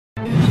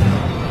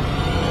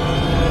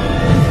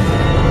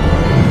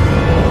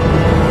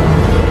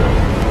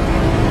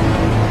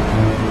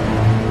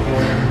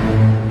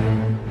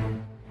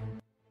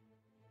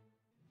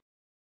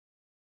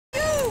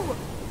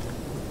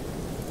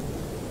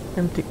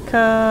Empty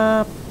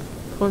cup.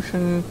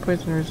 Potion,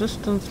 poison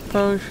resistance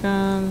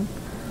potion.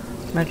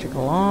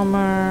 Magical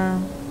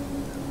armor.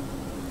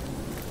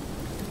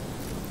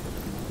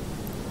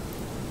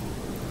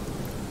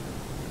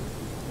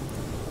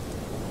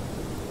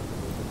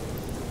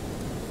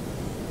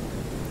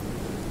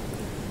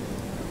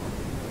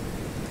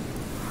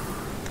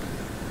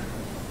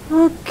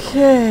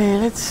 Okay,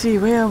 let's see,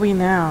 where are we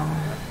now?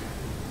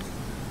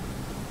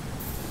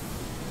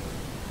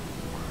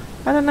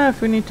 I don't know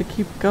if we need to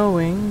keep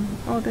going.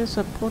 Oh, there's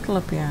a portal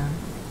up here.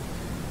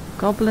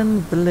 Goblin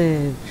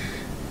Village.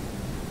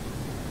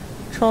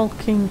 Troll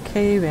King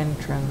Cave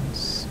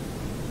entrance.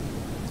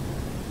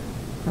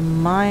 The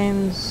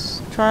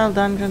mines. Trial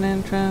dungeon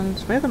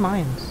entrance. Where are the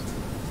mines?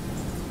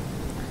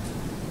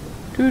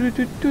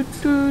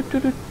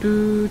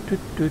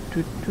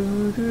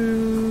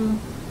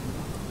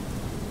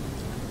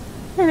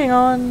 Heading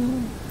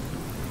on.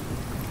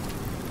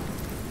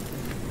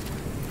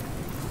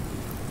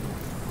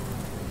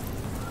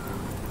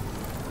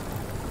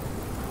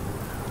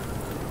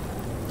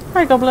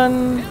 Hi,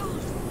 Goblin.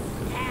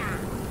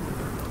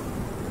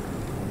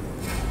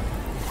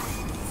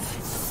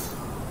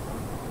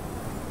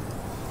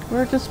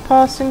 We're just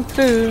passing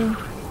through.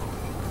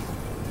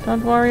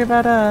 Don't worry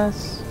about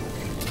us.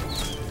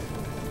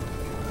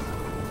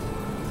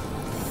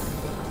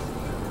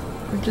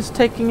 We're just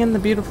taking in the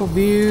beautiful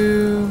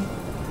view,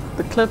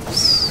 the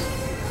cliffs,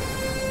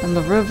 and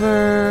the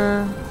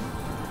river.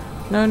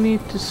 No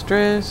need to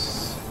stress.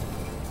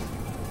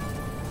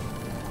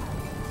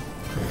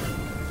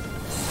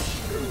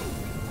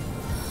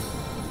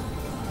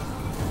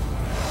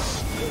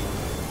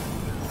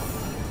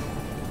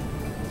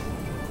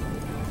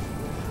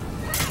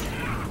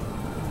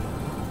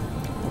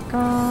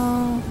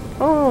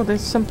 Oh,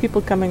 there's some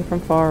people coming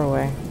from far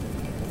away.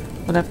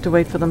 We'll have to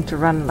wait for them to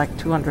run like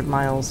 200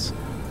 miles.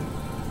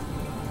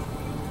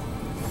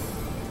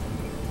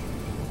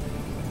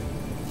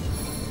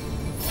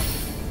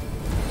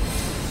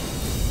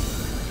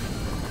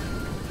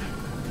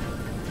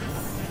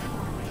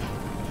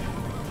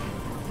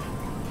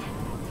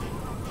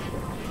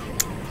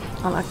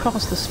 Well, I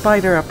cast the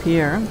spider up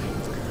here.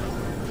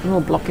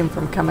 We'll block him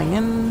from coming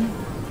in.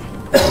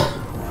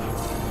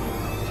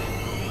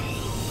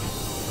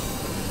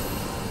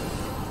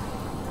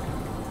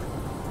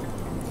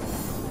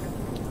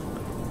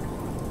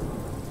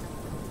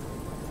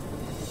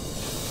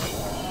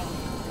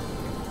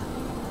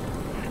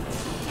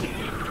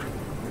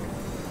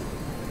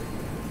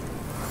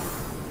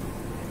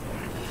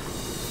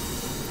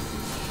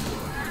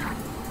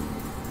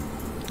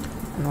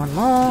 And one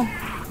more.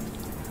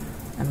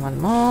 And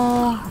one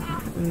more.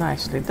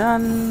 Nicely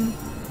done.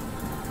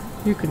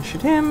 You can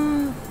shoot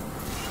him.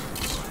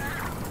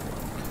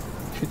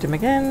 Shoot him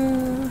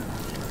again.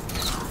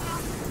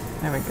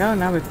 There we go.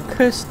 Now we've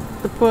cursed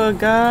the poor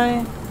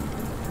guy.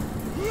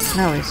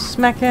 Now we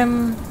smack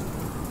him.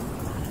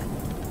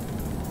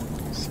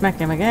 Smack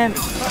him again.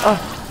 Oh,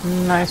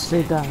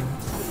 nicely done.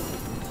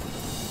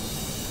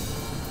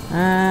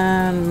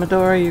 And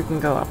Medora, you can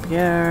go up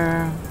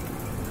here.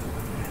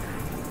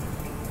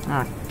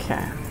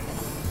 Okay.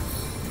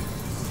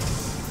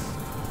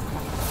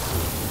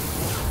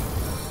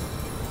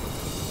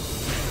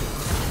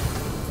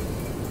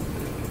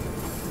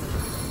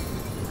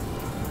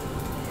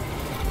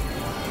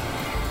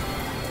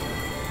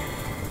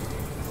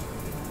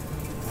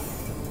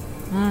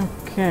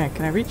 Okay,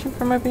 can I reach him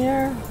from over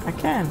here? I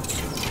can.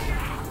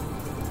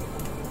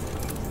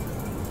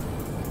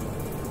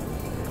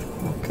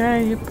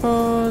 Okay, you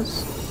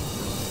pause.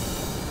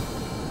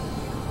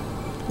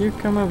 You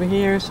come over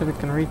here so we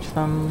can reach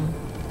them.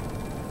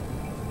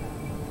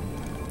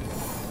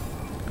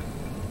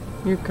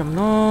 You come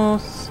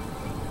north.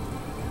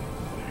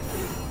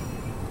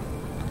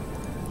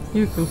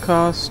 You can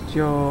cast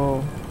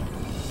your...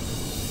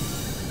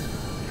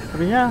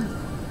 Over here.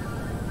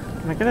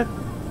 Can I get it?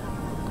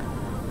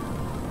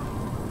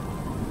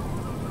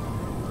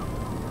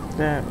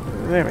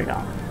 There we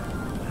go.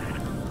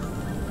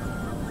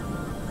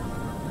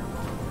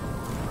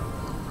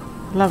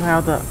 Love how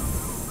the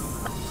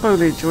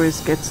foliage always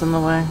gets in the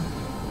way.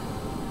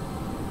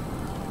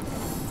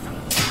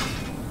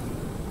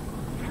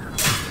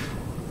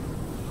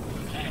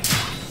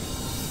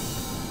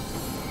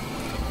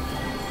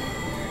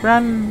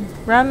 Run,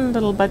 run,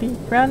 little buddy,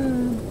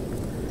 run.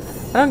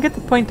 I don't get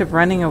the point of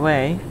running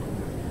away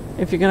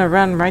if you're gonna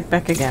run right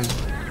back again.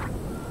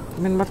 I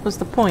mean, what was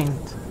the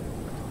point?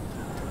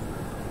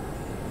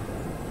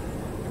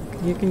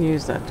 You can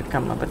use that to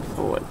come a bit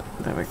forward.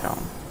 There we go.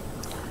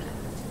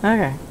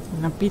 Okay,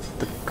 now beat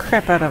the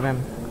crap out of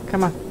him.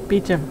 Come on,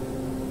 beat him.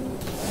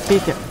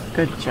 Beat him.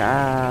 Good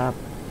job.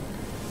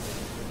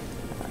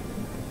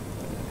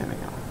 There we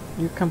go.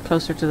 You come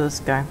closer to this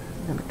guy.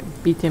 Then we can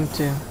beat him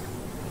too.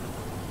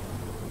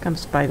 Come,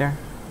 spider.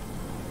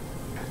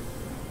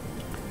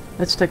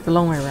 Let's take the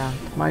long way around.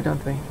 Why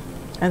don't we?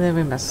 And then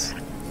we miss.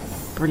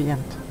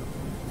 Brilliant.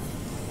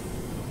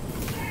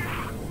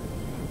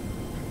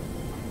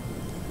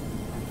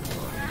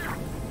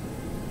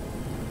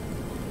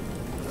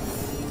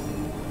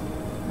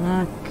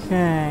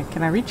 Okay,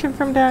 can I reach him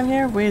from down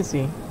here? Where is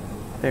he?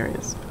 There he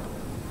is.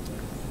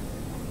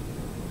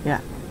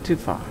 Yeah, too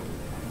far.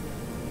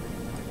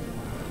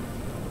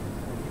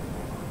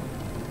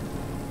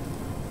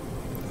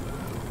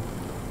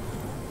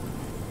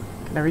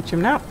 Can I reach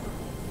him now?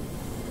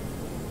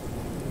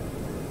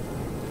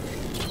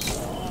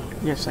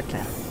 Yes, I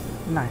can.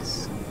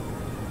 Nice.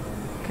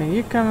 Can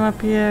you come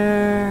up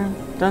here?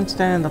 Don't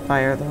stand in the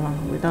fire though.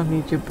 We don't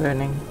need you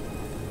burning.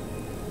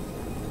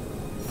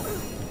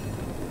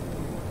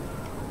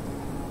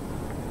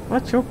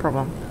 What's your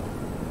problem?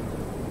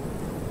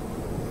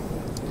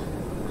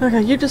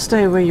 Okay, you just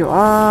stay where you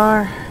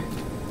are.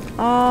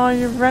 Oh,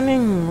 you're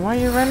running. Why are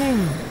you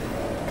running?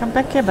 Come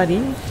back here,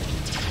 buddy.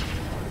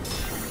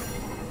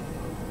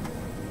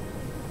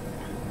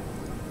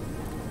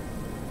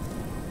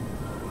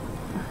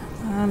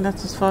 And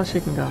that's as far as she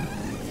can go.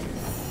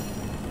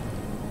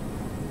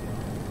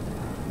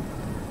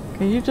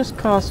 Can you just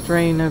cast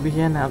rain over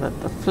here now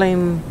that the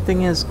flame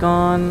thing is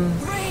gone?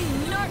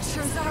 Rain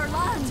nurtures our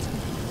land.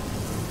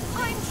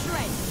 I'm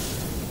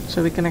drenched.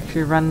 So we can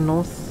actually run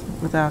north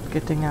without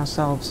getting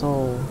ourselves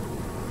all...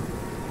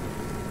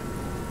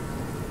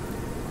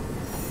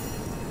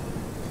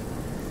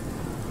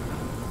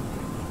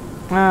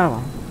 Ah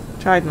well,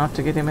 tried not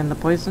to get him in the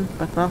poison,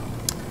 but well,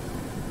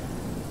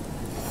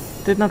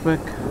 did not work.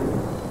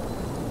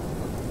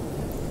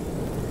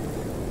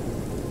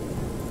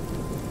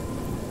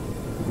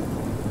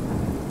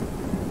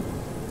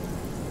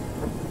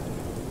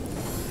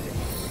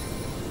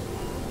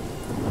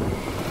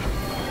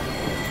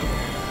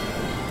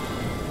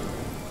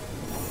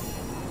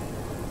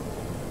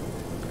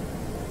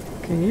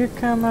 Can you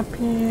come up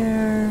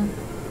here?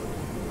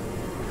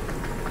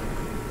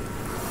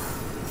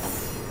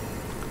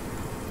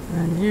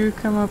 And you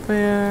come up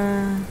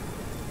here.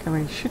 Can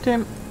we shoot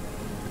him?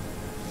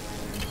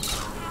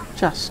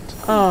 Just.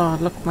 Oh,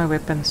 look, my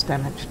weapon's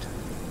damaged.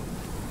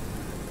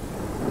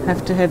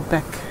 Have to head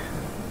back.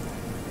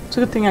 It's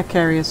a good thing I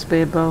carry a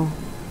spare bow.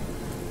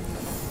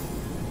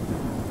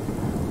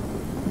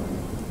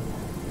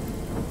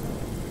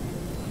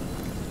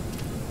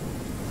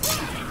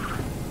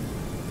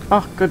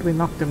 Oh, good, we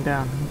knocked him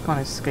down. He can't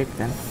escape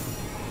then.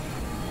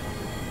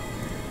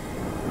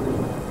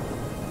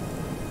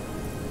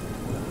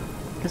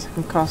 Guess I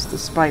can cast the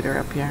spider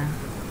up here.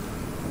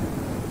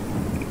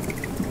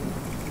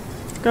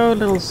 Go,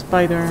 little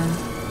spider.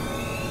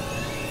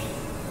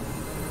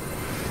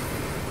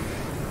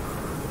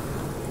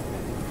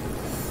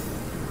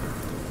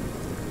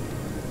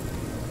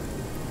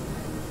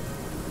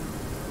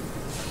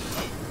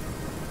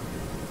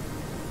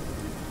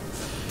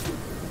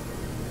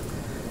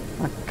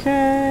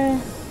 Okay.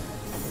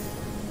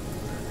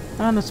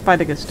 And the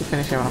spider gets to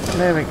finish him off.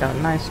 There we go.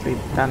 Nicely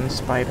done,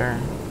 spider.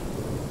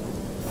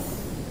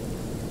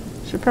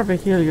 Should probably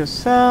heal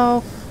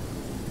yourself.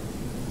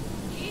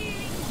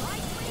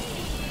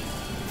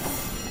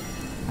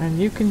 And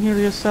you can heal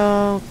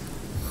yourself.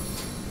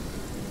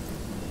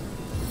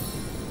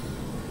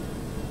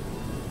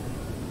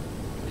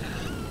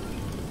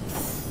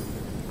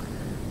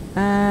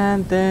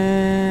 And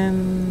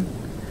then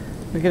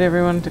we get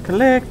everyone to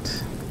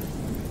collect.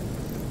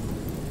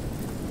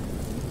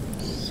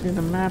 See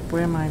the map,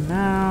 where am I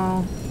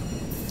now?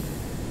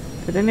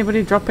 Did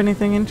anybody drop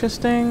anything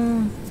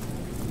interesting?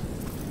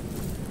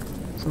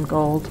 Some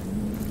gold.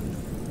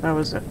 That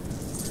was it.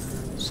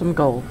 Some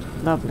gold.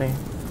 Lovely.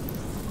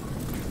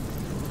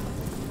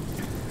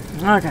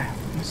 Okay.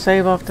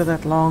 Save after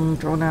that long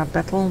drawn out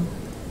battle.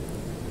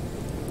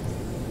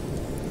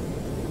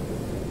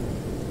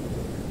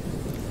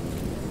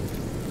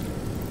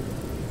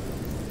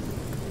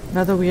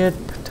 Another weird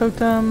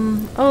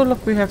totem. Oh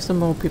look, we have some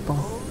more people.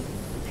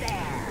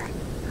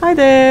 Hi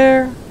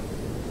there!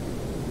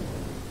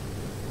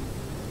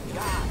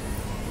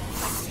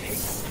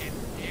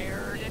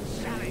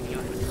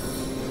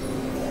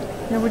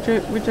 Yeah,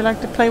 would you like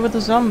to play with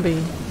a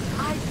zombie?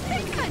 I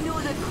think I know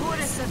the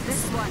chorus of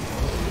this one.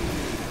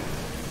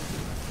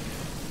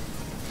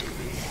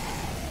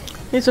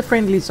 He's a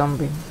friendly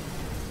zombie.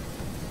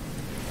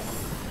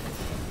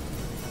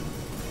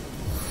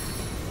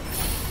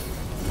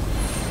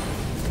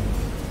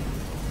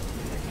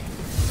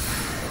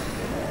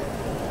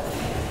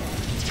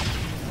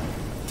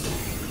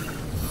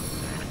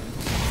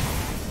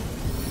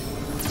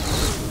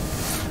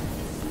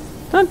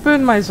 Don't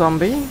burn my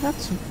zombie.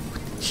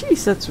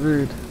 Jeez, that's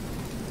rude.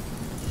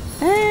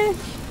 Eh?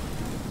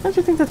 Don't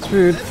you think that's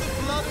rude?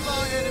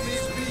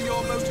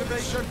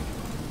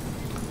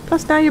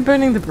 Plus now you're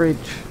burning the bridge.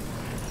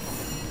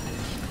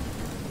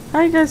 How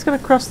are you guys gonna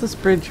cross this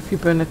bridge if you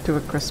burn it to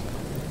a crisp?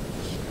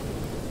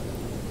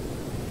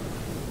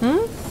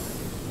 Hmm?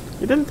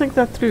 You didn't think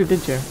that through,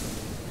 did you?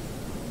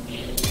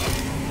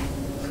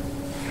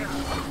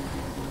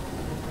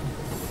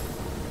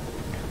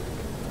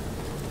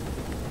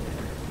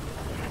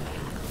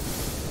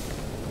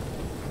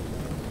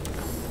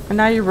 And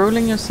now you're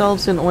rolling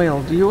yourselves in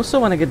oil. Do you also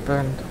want to get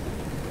burned?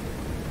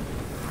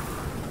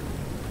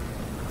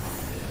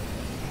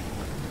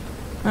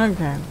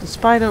 Okay, the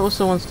spider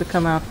also wants to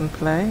come out and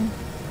play.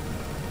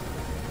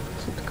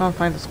 Just can't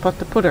find a spot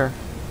to put her.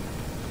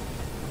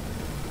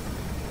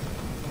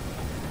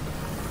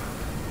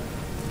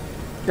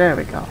 There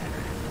we go.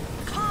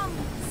 Come,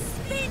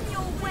 spin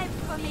your web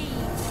for me.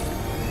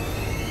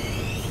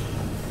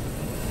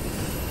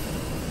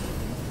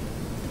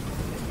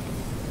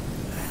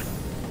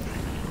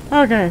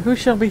 Okay, who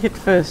shall we hit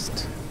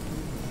first?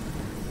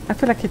 I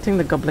feel like hitting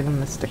the goblin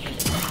mystic.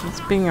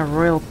 It's being a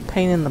royal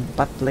pain in the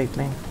butt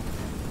lately.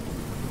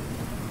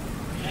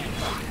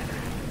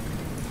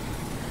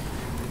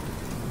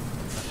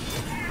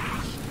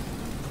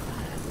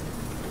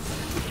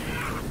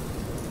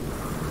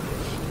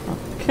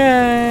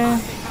 Okay.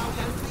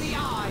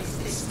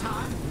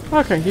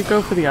 Okay, you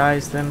go for the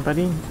eyes then,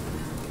 buddy.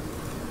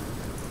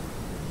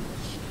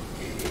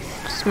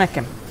 Smack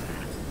him.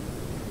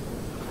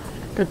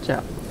 Good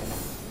job.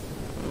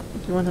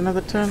 Do you want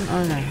another turn?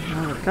 Okay,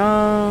 there we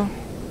go.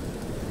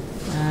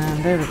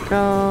 And there we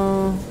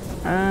go.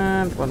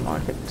 And one more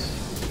hit.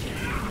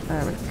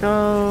 There we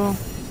go.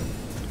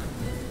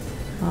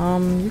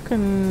 You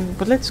can,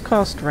 but let's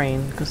cast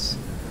rain because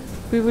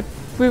we would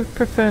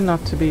prefer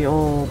not to be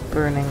all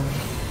burning.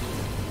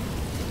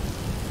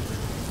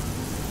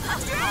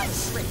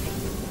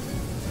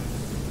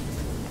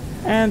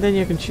 And then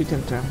you can shoot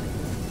him too.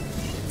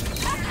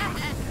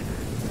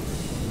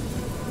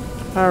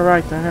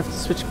 Alright, I have to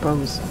switch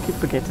bows. I keep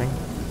forgetting.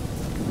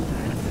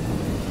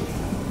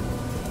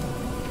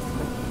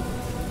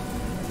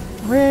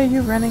 Where are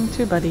you running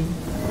to, buddy?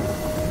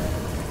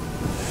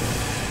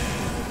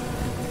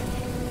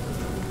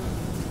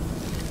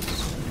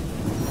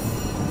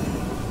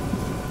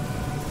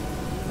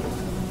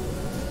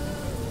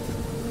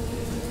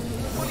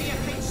 What do you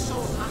think,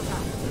 Soul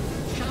Hunter?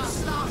 Shall I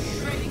start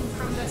shredding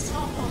from the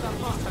top or the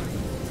bottom?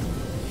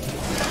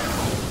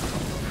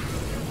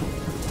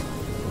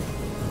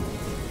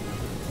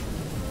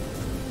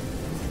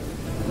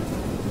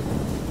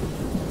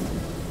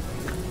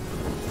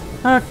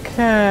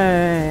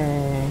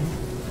 Okay.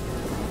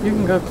 You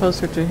can go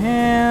closer to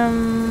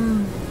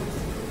him.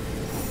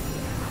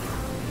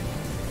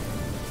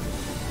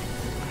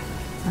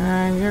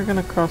 And you're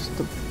gonna cross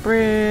the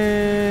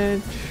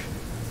bridge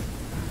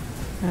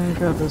and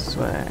go this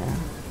way.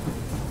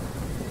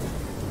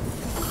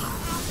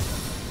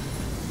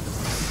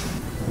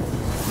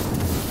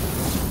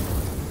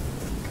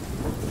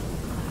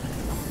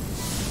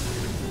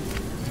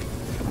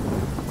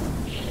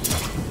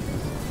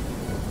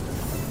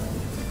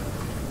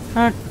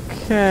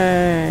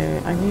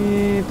 Okay, I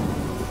need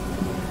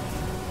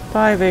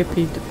 5 AP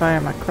to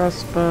fire my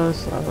crossbow,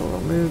 so I will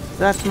remove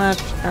that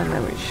much, and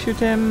then we shoot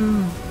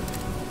him.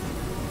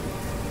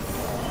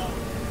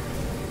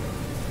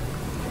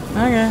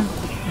 Okay,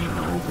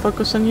 I'll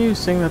focus on you,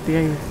 seeing that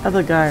the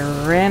other guy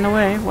ran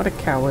away. What a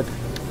coward.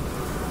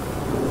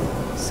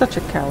 Such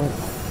a coward.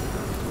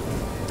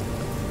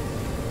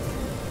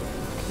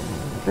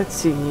 Let's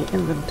see,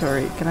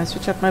 inventory. Can I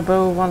switch up my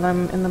bow while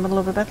I'm in the middle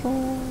of a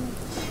battle?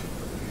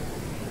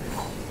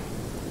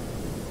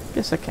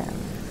 Yes, I can.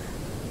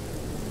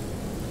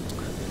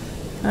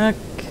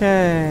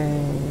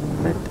 Okay,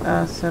 let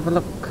us have a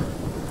look.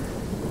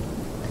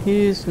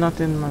 He's not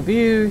in my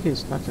view,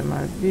 he's not in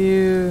my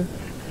view.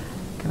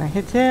 Can I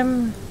hit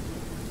him?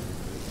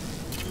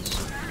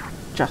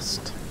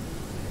 Just.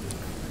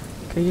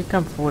 Okay, you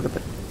come forward a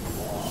bit.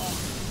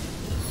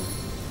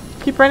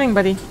 Keep running,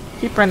 buddy.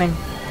 Keep running.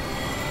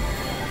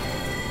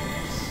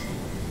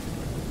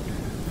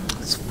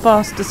 As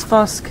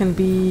fast can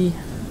be.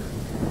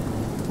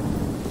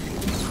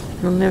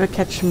 You'll never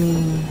catch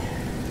me.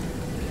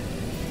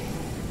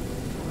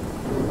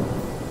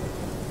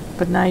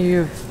 But now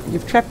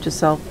you've trapped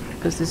yourself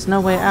because there's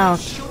no way out.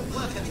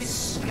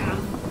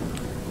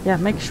 Yeah,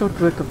 make short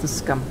work of the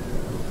scum.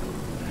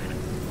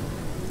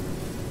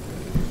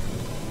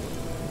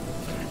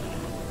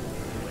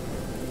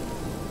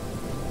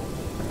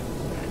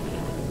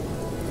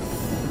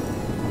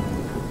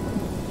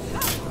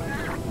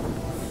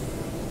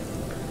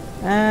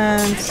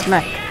 And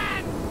smack.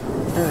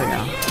 There we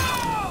go.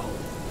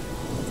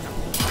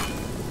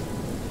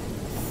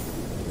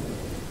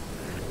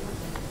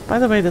 By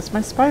the way, does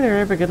my spider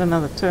ever get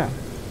another turn?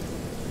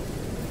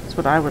 That's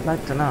what I would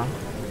like to know.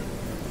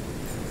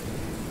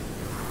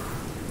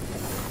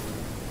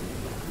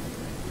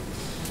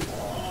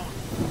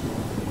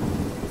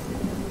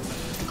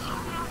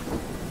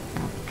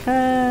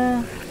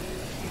 Okay.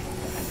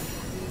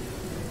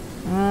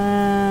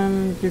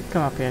 And you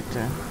come up here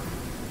too.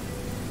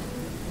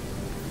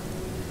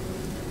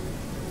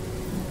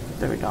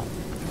 There we go.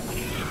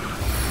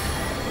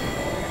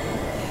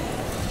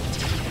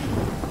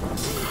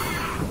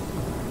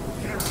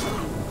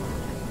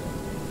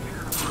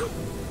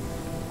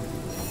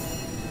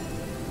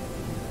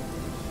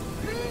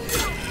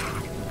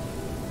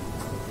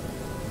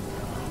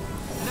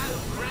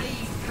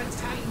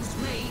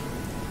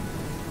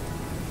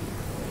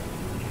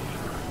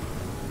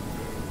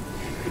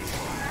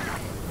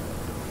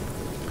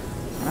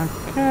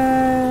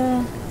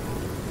 Okay.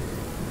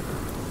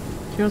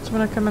 Do you also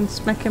want to come and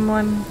smack him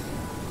one?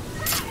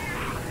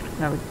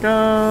 There we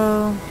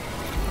go.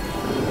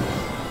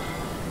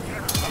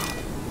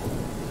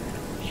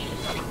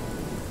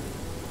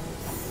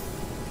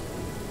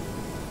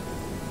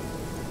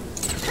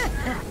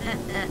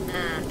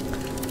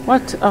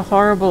 What a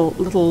horrible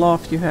little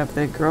laugh you have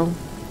there, girl.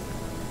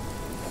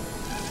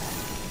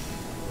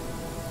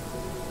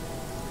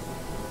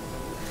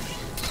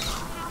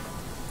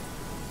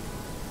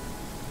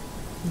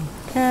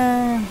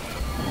 Okay.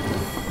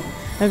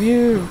 Have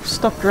you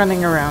stopped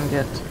running around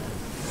yet?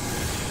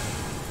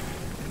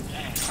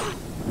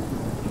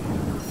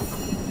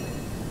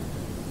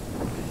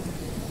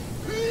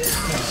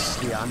 Face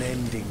the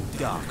unending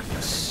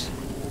darkness.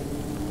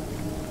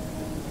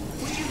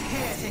 Would you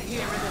care to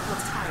hear a little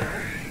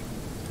tale?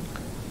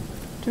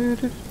 Do,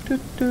 do, do,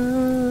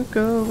 do,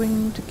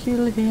 going to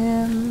kill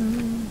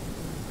him.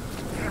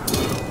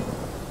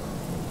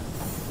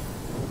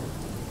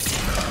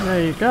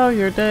 There you go,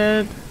 you're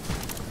dead.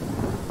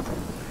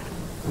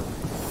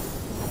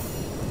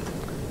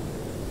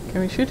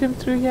 Can we shoot him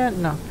through yet?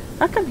 No.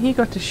 How come he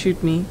got to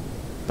shoot me,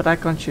 but I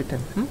can't shoot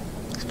him?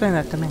 Explain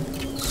that to me.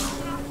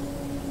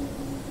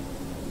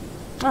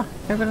 Ah,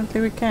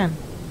 evidently we can.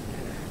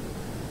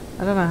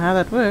 I don't know how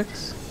that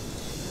works.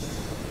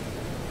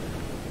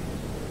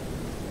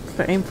 If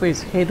I aim for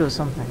his head or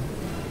something.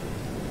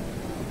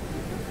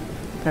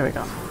 There we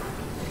go.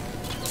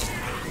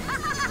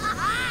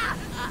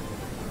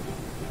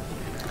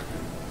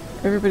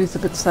 Everybody's a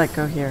bit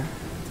psycho here.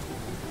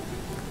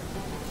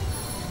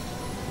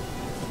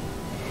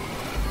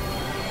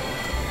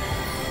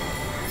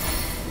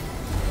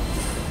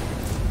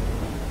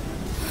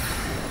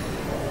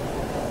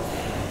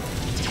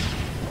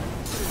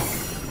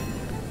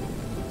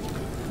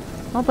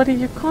 Oh, buddy,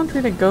 you can't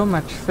really go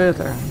much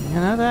further. You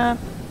know that?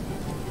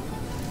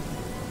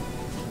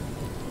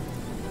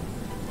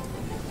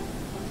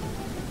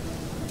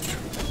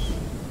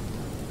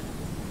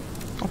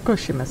 Of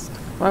course she missed.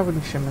 Why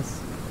wouldn't she miss?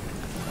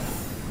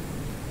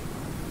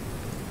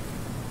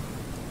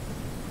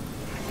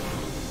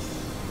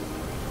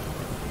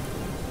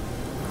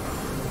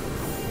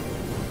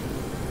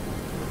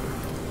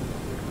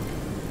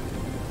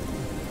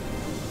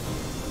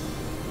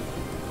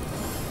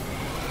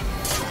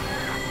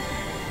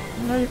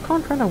 No, you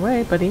can't run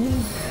away, buddy.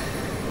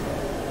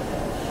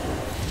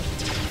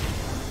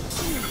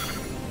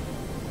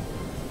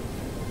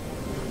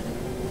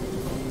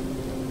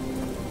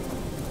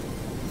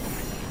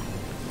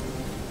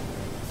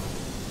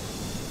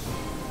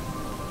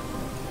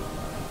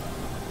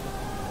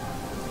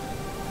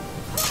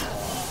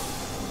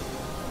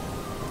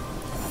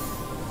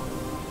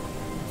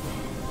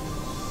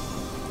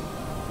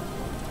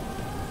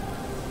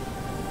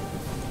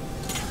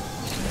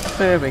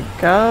 There we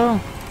go.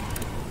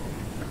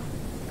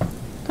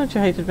 Don't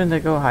you hate it when they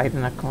go hide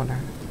in a corner?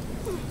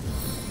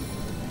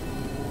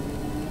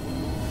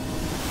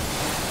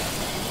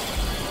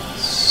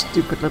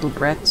 Stupid little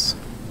brats.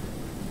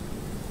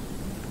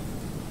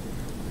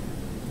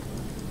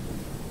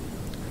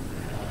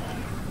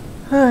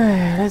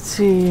 Let's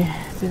see.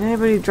 Did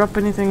anybody drop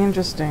anything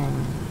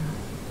interesting?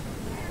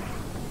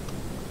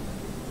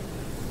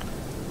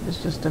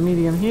 There's just a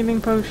medium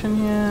healing potion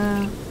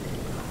here.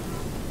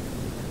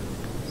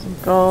 Some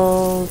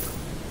gold.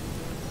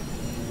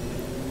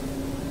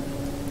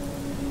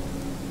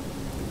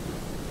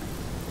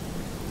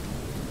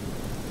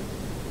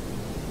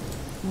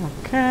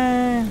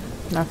 Okay,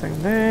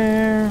 nothing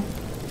there.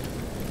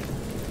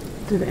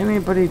 Did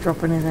anybody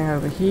drop anything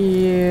over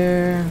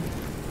here?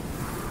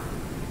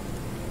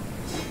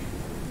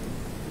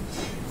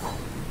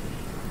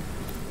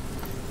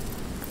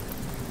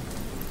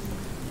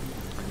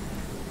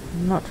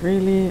 Not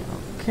really.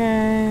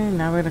 Okay,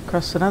 now we're gonna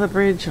cross another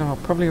bridge and we'll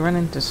probably run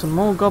into some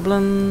more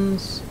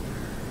goblins.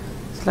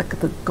 It's like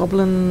the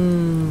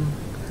goblin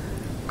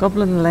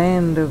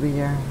land over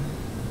here.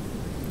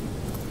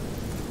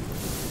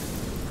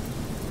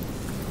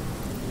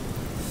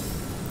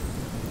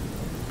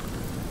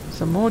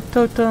 Some more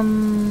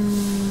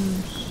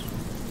totems.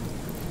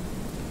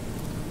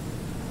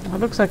 It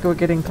looks like we're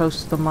getting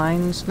close to the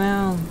mines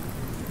now.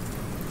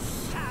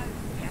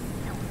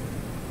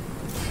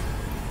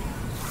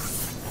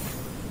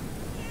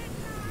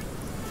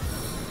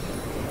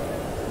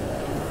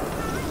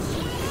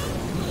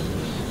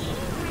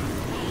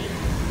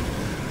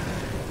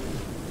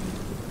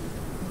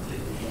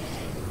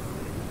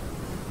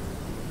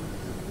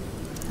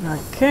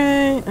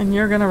 Okay, and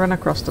you're gonna run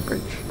across the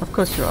bridge. Of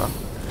course you are.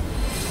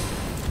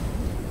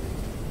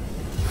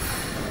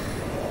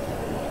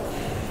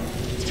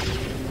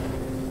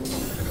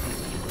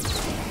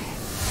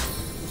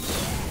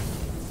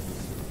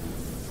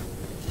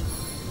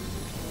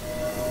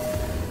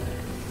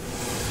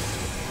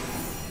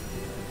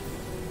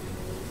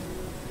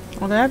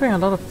 Well, they're having a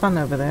lot of fun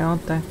over there,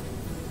 aren't they?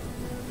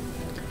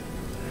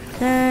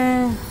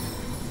 Okay.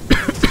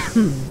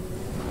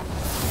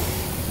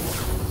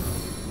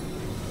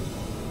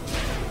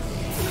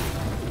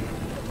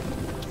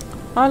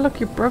 Oh, look,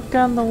 you broke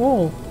down the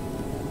wall,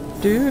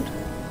 dude.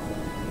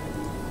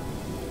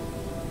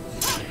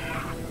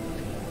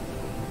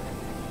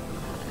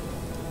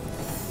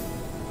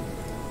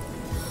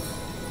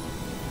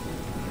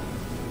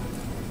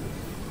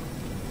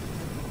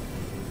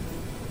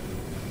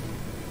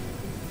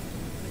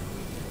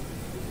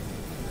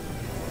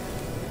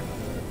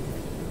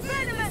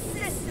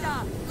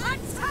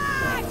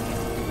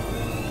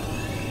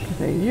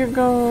 you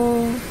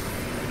go.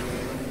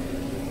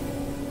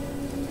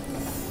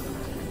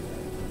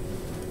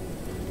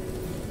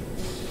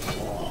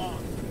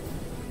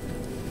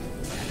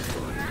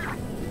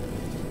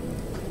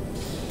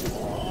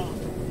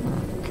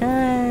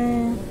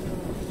 Okay.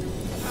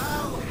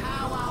 Oh,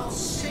 how I'll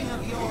sing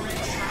of your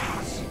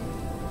entrails.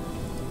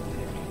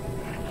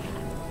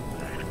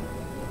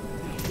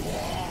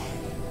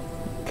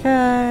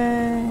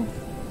 Okay.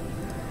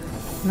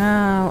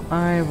 Now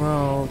I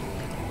will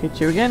hit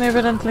you again,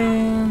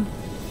 evidently.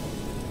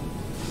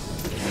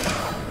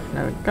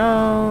 There we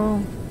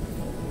go.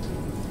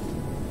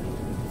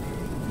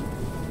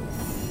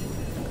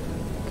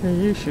 Okay,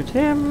 you shoot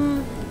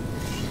him.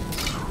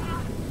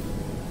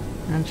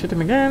 And shoot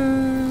him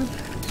again.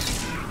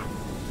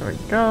 There we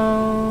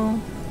go.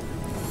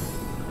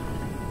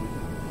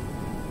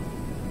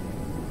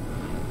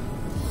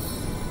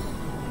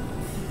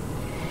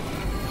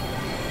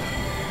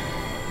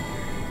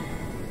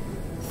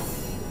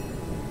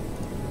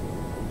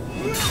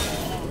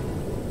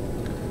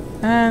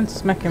 And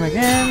smack him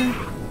again.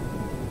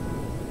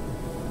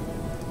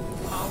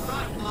 I'll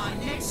write my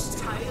next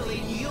tale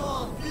in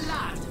your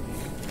blood.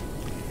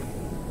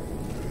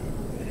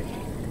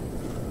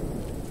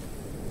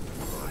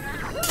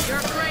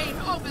 Your grave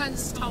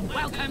opens to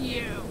welcome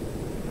you.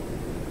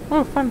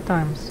 Oh, fun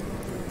times.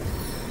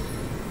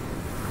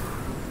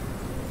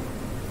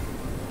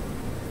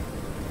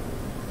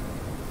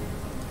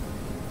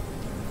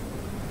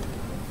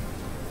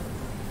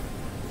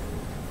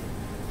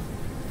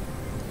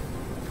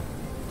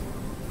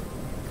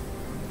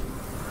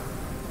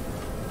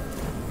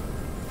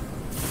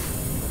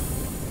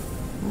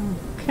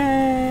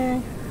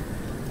 Okay.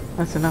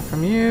 That's enough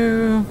from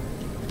you.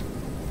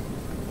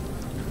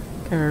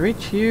 Can we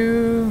reach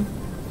you?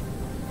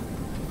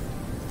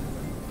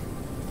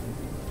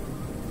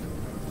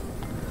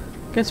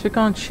 Guess we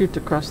can't shoot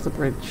across the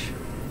bridge.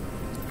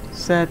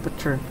 Sad but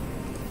true.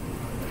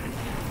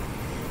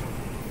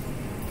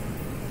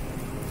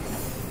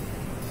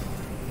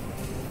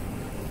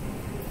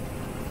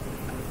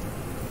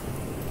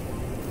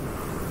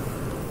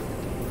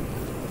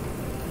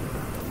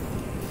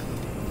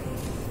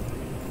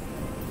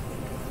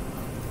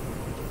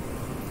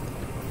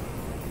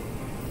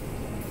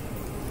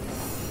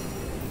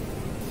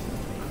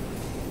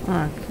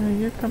 Okay,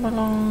 you come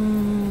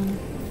along.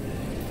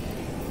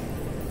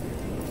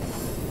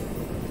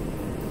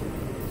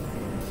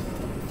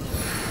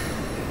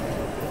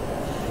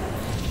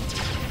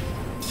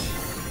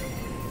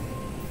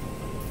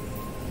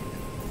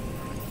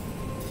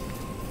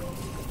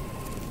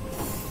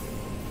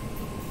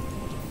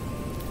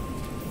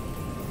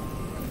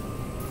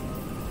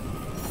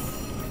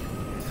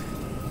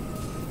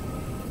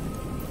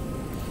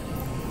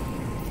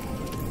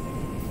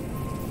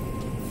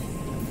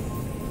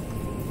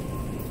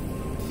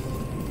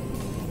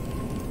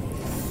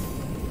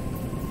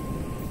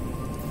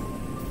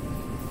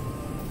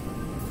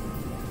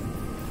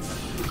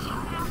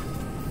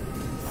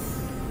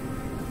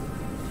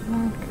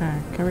 Okay,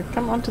 can we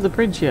come onto the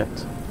bridge yet?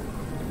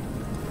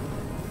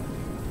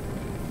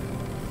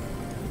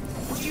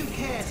 Would you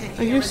care to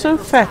Are hear you a so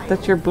little fat tale?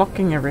 that you're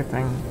blocking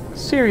everything?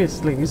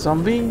 Seriously,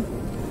 zombie?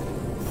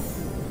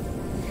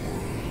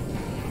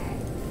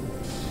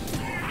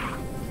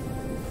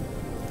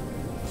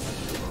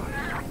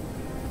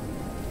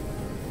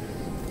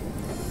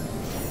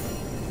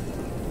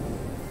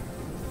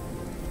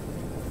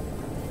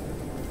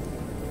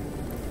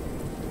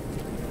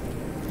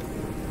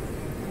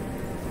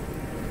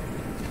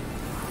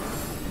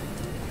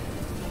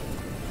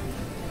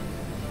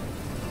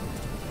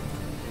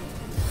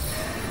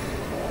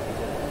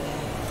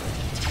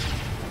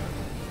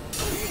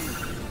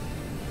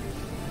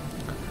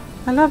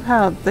 I love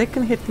how they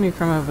can hit me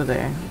from over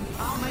there,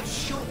 I'll make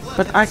short work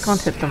but of I this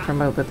can't hit them scab.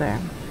 from over there.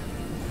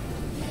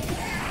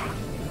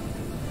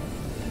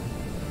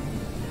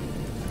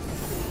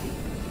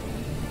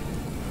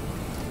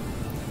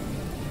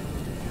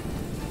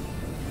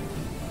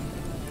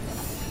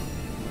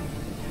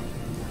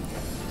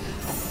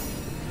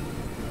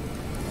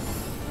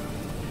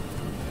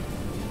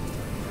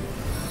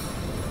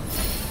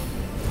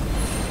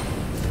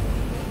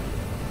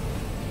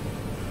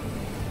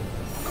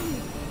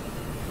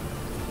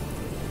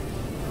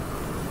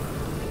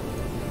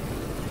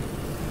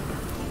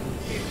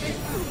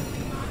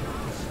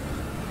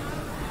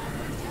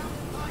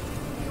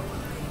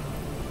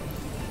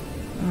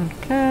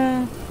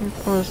 Okay, you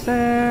pause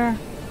there.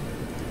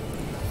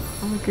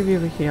 I'll give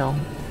you a heal.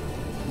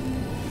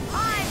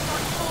 I've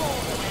got all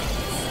the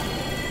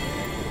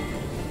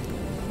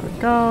There we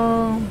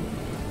go.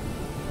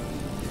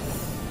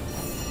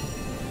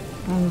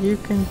 And you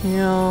can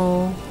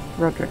heal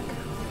Roderick.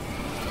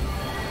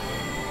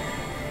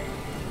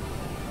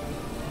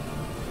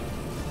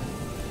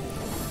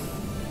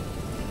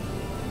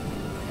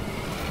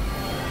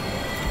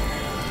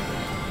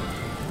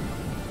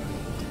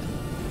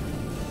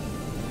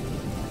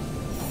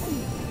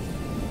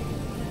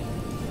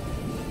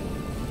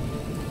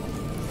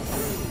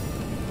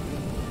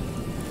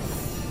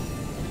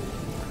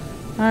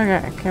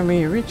 Okay, can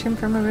we reach him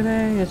from over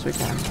there? Yes, we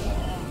can.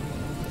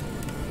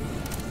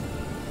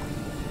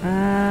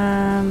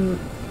 And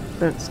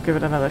let's give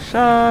it another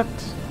shot.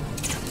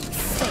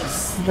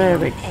 There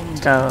we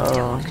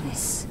go.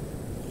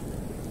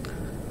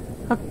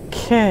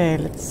 Okay,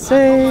 let's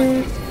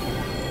save.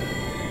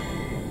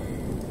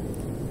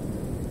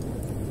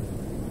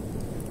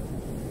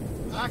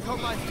 Back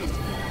on my feet.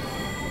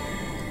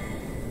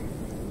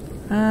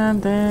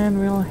 And then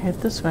we'll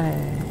head this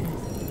way.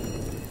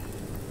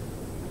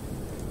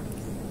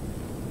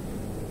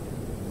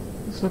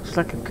 This looks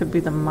like it could be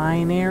the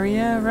mine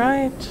area,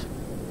 right?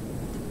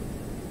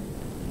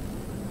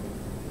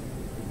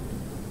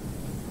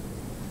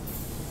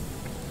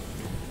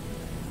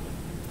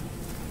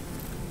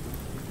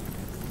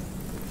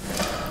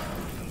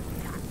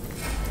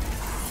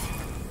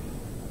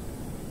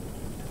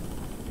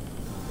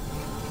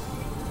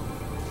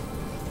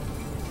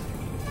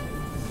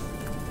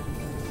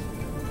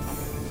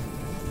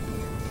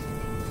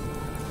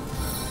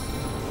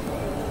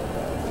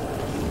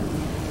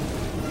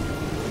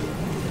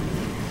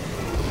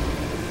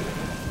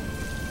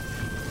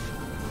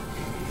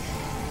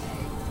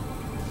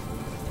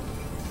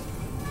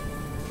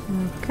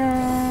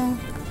 Okay.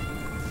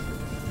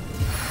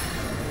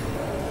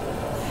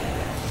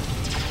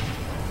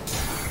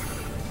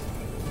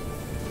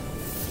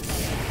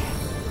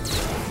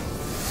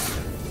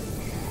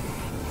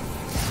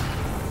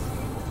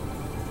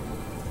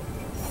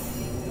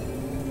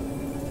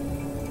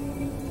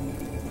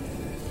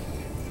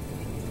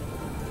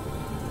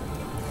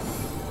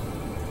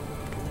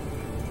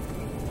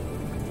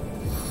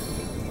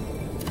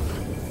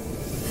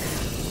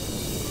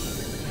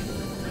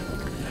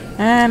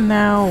 And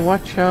now,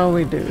 what shall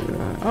we do?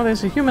 Oh,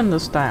 there's a human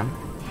this time.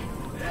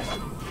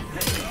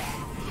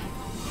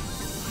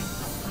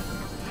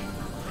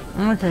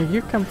 Okay,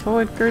 you come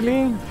forward,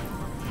 girly.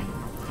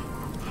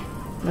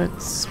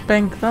 Let's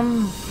spank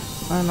them.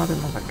 Oh, not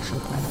enough action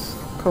points.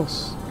 Of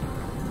course.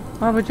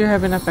 Why would you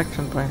have enough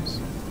action points?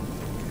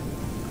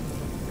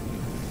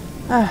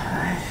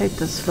 Ah, I hate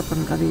this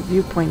flippin' bloody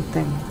viewpoint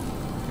thing.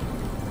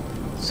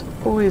 It's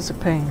always a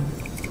pain.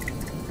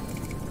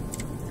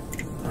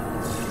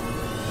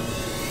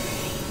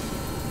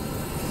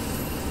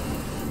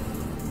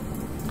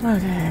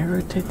 Okay,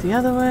 rotate the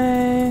other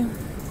way.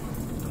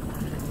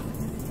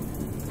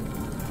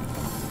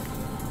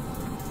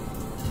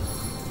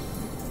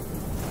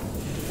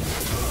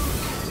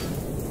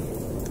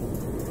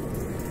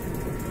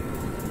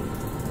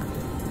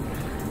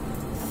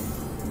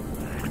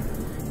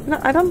 No,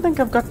 I don't think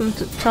I've gotten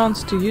a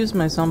chance to use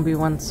my zombie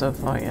once so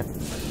far yet.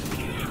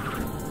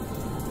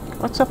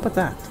 What's up with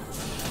that?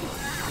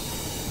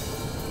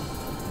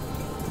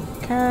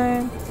 Okay.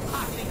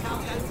 I think I'll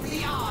go for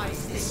the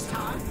eyes this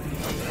time.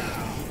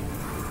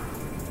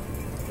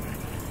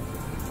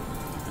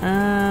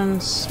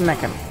 And smack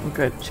him.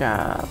 Good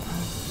job.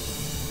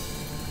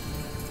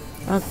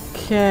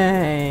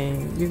 Okay,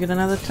 you get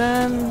another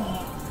turn.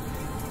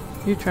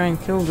 You try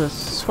and kill this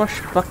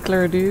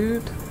swashbuckler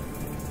dude.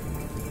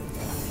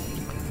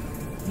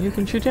 You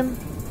can shoot him,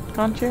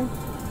 can't you?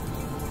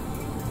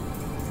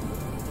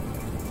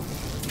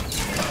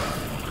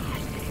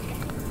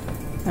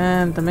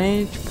 And the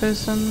mage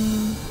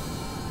person.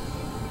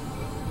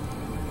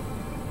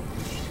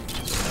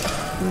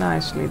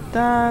 Nicely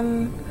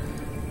done.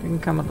 You can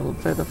come a little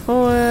further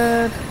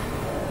forward.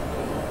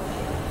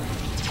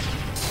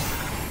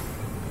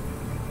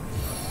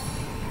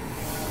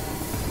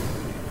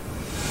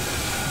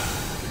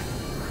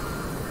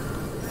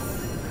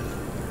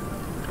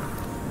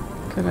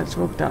 Okay, let's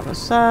walk down the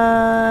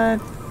side.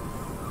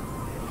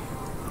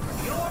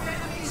 Your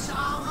enemies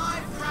are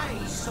my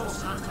prey,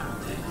 Source Hunter.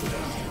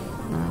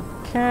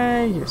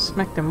 Okay, you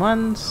smacked him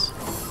once.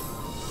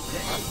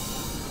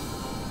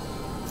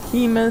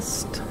 He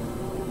missed.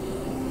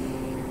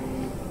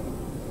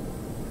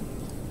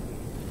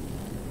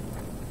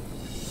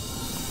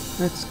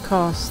 Let's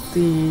cast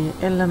the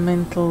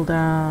elemental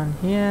down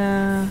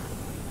here.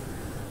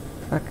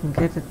 If I can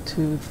get it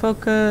to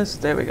focus.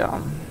 There we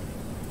go.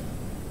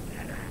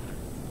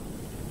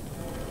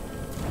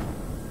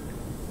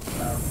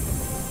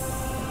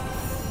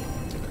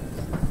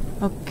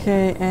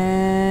 Okay,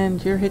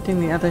 and you're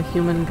hitting the other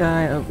human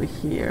guy over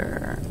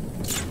here.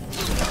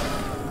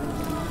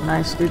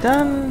 Nicely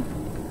done.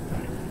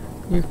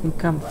 You can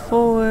come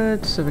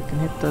forward so we can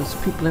hit those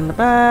people in the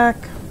back.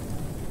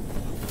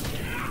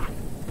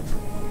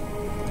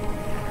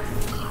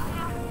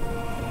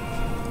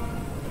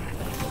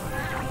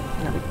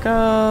 There we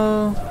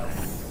go.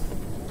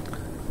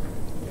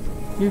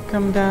 You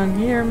come down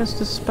here,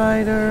 Mr.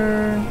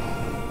 Spider.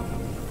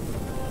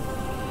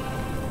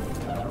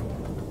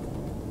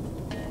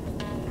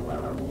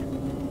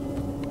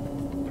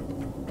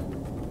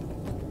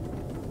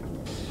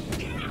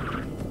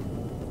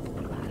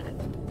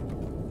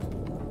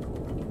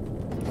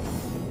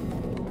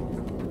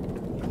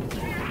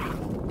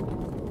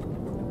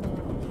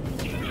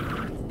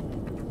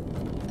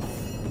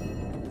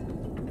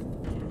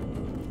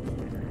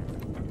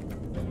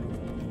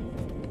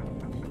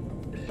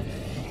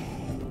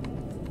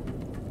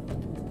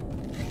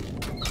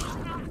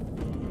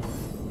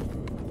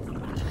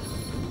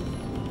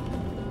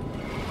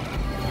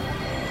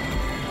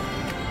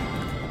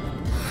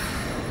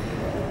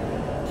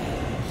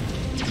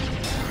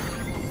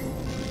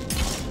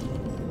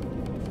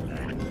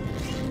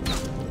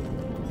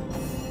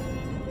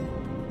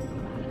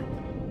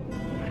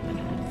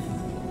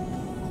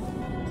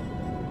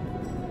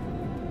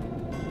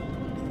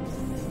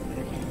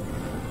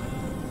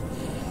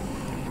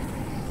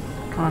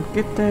 can't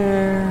get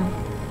there.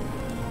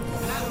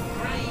 No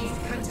grave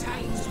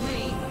contains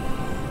me.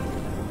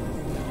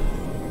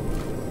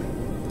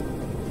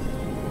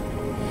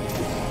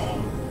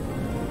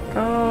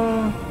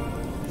 Go.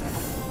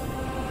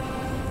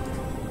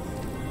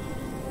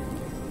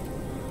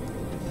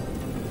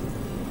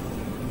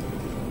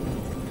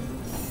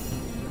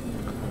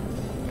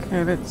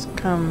 Okay, let's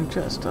come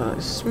just a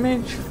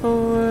smidge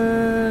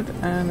forward,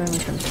 and then we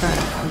can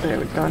try. There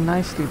we go,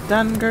 nicely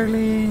done,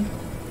 girly.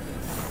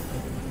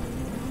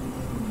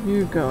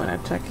 You go and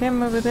attack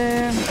him over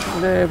there.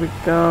 There we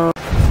go.